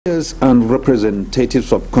Leaders and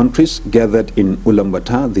representatives of countries gathered in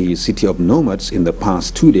Ulaanbaatar, the city of nomads, in the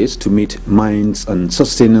past 2 days to meet minds and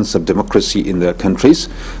sustenance of democracy in their countries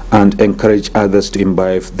and encourage others to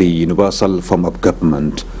imbibe the universal form of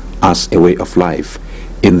government as a way of life.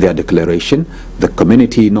 In their declaration, the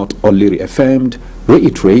community not only reaffirmed,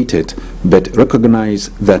 reiterated, but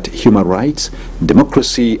recognized that human rights,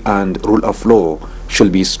 democracy and rule of law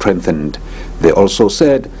should be strengthened. They also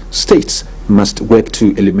said states must work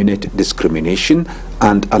to eliminate discrimination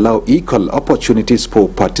and allow equal opportunities for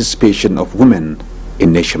participation of women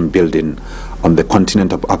in nation building. On the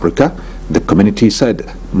continent of Africa, the community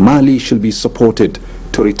said Mali should be supported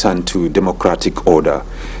to return to democratic order.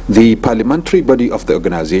 The parliamentary body of the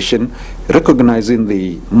organization, recognizing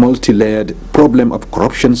the multi-layered problem of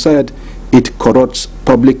corruption, said it corrodes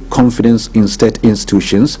public confidence in state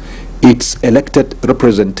institutions, its elected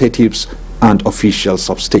representatives and officials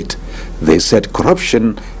of state. They said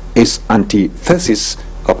corruption is antithesis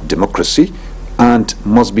of democracy and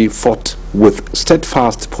must be fought with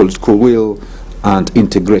steadfast political will and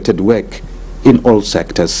integrated work in all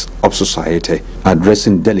sectors of society.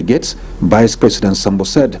 Addressing delegates, Vice President Sambo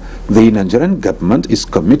said the Nigerian government is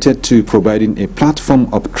committed to providing a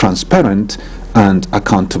platform of transparent and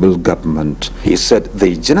accountable government. He said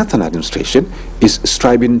the Jonathan administration is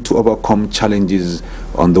striving to overcome challenges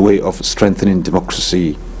on the way of strengthening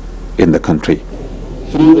democracy in the country.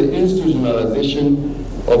 Through the institutionalization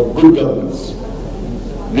of good governance,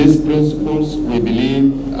 these principles, we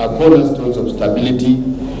believe, are cornerstones of stability,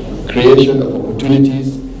 creation of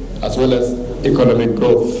opportunities, as well as economic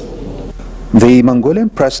growth. The Mongolian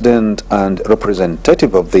president and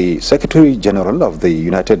representative of the Secretary General of the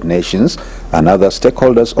United Nations and other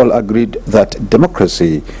stakeholders all agreed that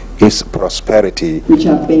democracy is prosperity, which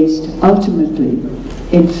are based ultimately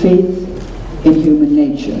in faith in human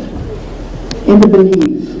nature, in the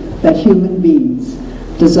belief that human beings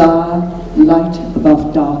desire light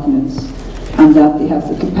above darkness and that they have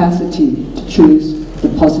the capacity to choose the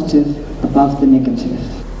positive above the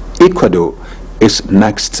negative. Ecuador is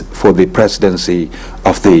next for the presidency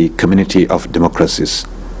of the Community of Democracies,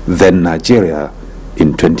 then Nigeria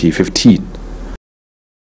in 2015.